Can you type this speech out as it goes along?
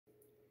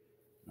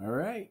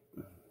Alright,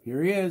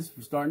 here he is.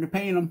 We're starting to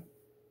paint him.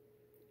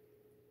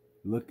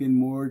 Looking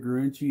more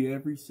Grinchy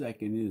every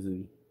second,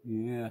 isn't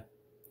he? Yeah.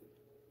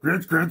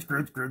 Grinch, Grinch,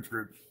 Grinch, Grinch,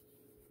 Grinch.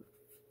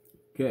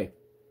 Okay.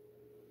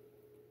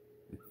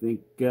 I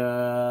think,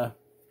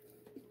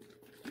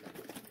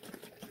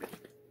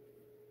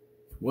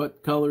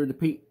 what color to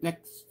paint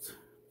next?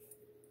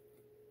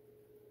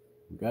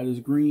 We got his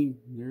green.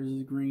 There's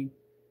his green.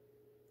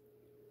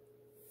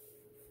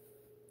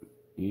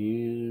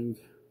 And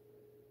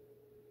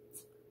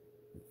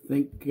I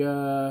think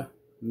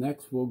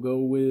next we'll go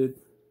with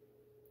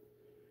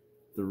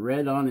the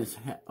red on his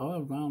hat. Oh, I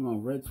don't know.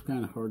 Red's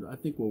kind of hard. I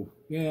think we'll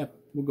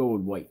go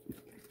with white.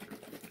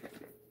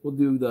 We'll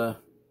do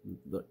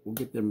we'll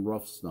get them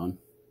roughs done.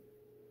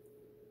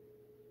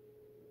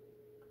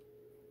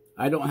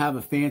 I don't have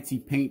a fancy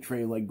paint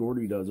tray like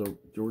Jordy does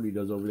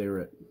over there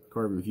at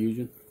Carbon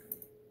Fusion.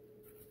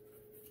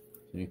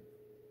 See,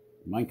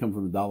 mine come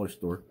from the dollar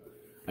store.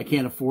 I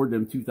can't afford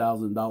them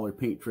 $2,000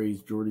 paint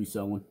trays Jordy's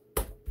selling.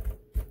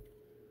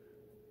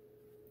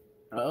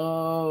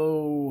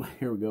 Oh,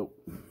 here we go.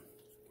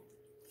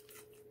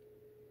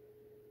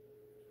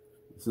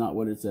 It's not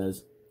what it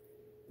says.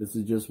 This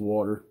is just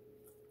water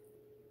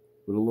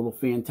with a little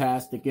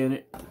fantastic in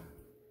it.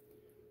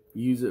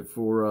 Use it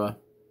for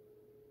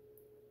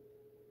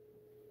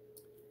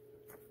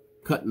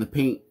cutting the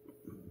paint,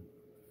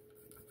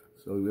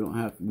 so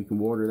we can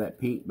water that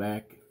paint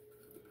back.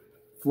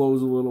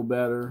 Flows a little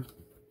better.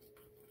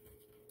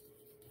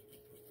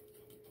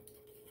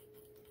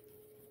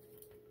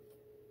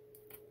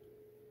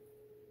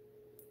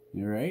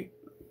 All right.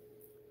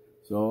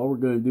 So all we're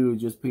going to do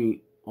is just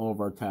paint all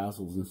of our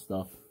tassels and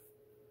stuff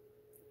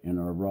and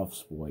our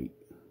roughs white.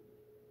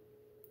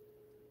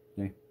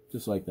 Okay,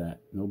 just like that.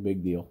 No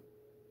big deal.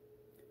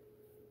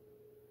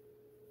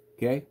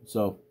 Okay,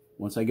 so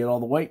once I get all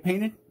the white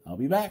painted, I'll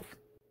be back.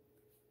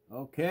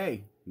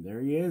 Okay, there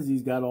he is.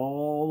 He's got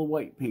all the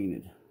white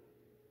painted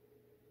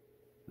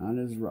on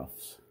his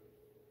roughs.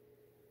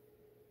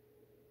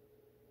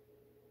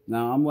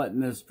 Now I'm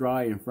letting this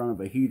dry in front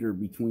of a heater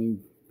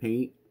between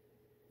paint,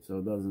 so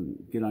it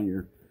doesn't get on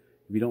your,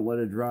 if you don't let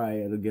it dry,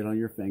 it'll get on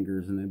your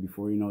fingers, and then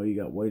before you know it, you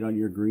got white on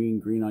your green,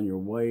 green on your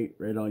white,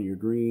 red on your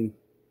green.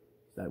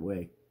 It's that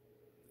way.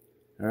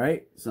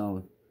 Alright,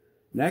 so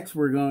next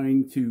we're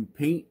going to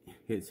paint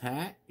his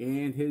hat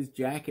and his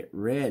jacket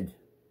red.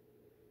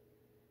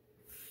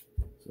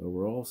 So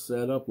we're all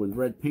set up with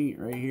red paint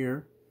right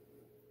here.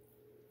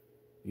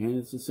 And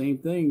it's the same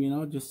thing, you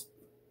know, just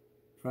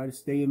try to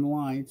stay in the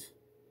lines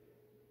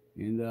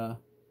and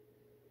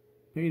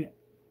paint it.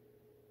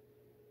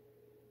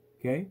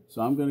 Okay,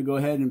 so I'm going to go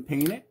ahead and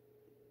paint it,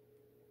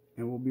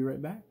 and we'll be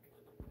right back.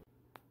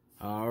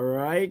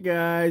 Alright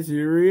guys,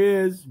 here he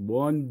is.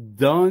 One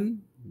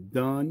done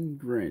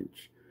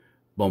Grinch.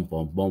 Bum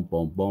bum bum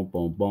bum bum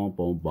bum bum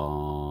bum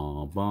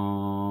bum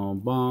bum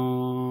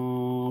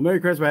bum. Merry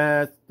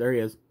Christmas. There he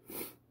is.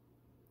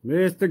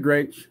 Mr.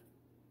 Grinch.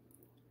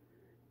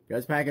 Got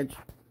his package.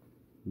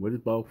 With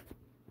his bow.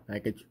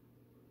 Package.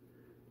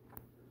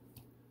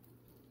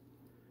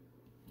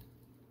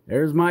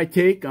 There's my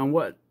take on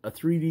what a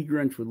 3D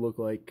Grinch would look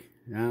like.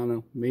 I don't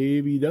know.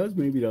 Maybe he does,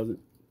 maybe he doesn't.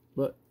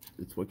 But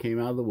it's what came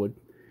out of the wood.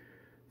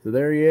 So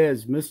there he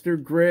is.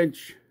 Mr.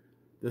 Grinch.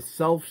 The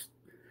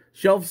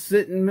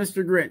shelf-sitting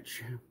Mr.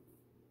 Grinch.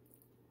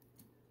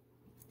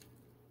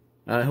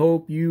 I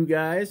hope you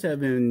guys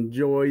have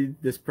enjoyed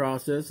this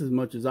process as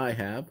much as I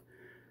have.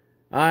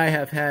 I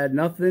have had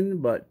nothing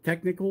but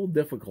technical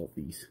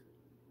difficulties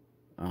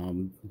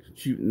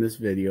shooting this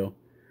video.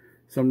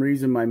 Some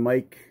reason my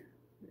mic,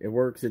 it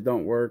works, it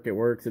don't work, it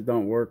works, it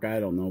don't work, I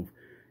don't know.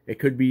 It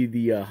could be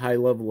the high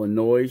level of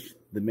noise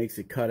that makes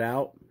it cut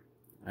out.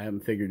 I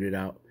haven't figured it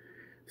out.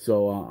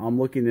 So I'm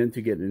looking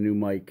into getting a new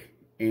mic,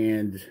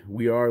 and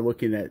we are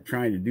looking at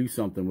trying to do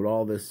something with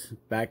all this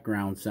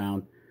background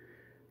sound.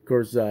 Of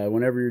course,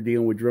 whenever you're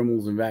dealing with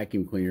Dremels and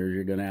vacuum cleaners,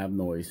 you're going to have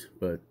noise,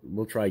 but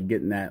we'll try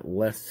getting that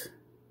less.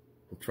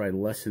 We'll try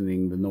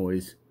lessening the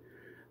noise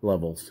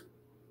levels.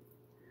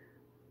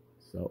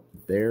 So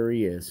there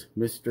he is,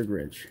 Mr.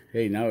 Grinch.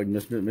 Hey, now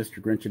Mr.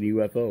 Grinch and the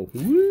UFO.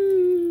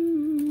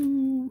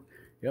 Woo!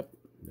 Yep,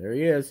 there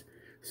he is.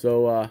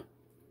 So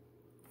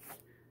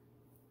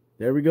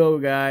there we go,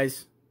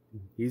 guys.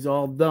 He's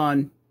all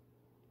done.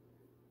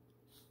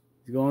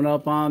 He's going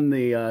up on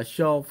the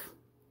shelf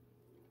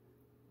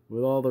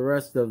with all the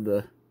rest of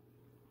the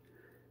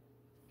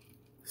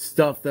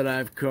stuff that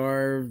I've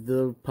carved,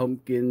 the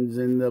pumpkins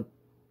and the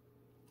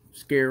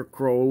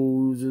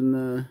scarecrows and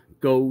the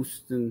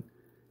ghosts and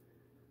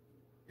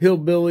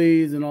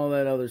hillbillies and all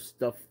that other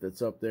stuff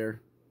that's up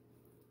there.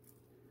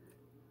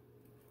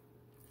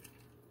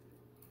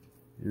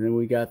 And then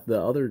we got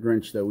the other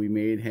Grinch that we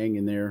made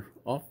hanging there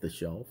off the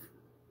shelf,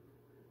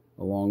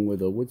 along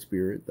with a wood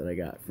spirit that I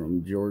got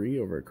from Jordy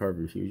over at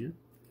Carbon Fusion.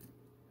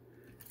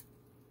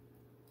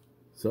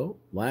 So,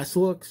 last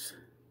looks.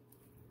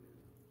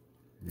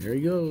 There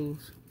he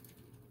goes.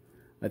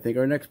 I think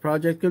our next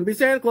project is going to be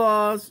Santa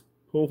Claus.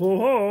 Ho, ho,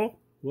 ho.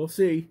 We'll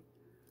see.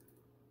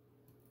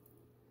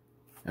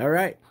 All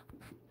right.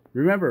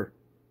 Remember,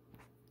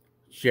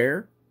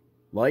 share,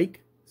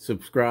 like,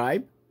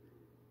 subscribe,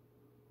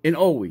 and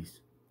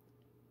always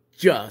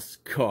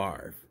just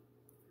carve.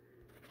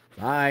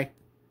 Bye.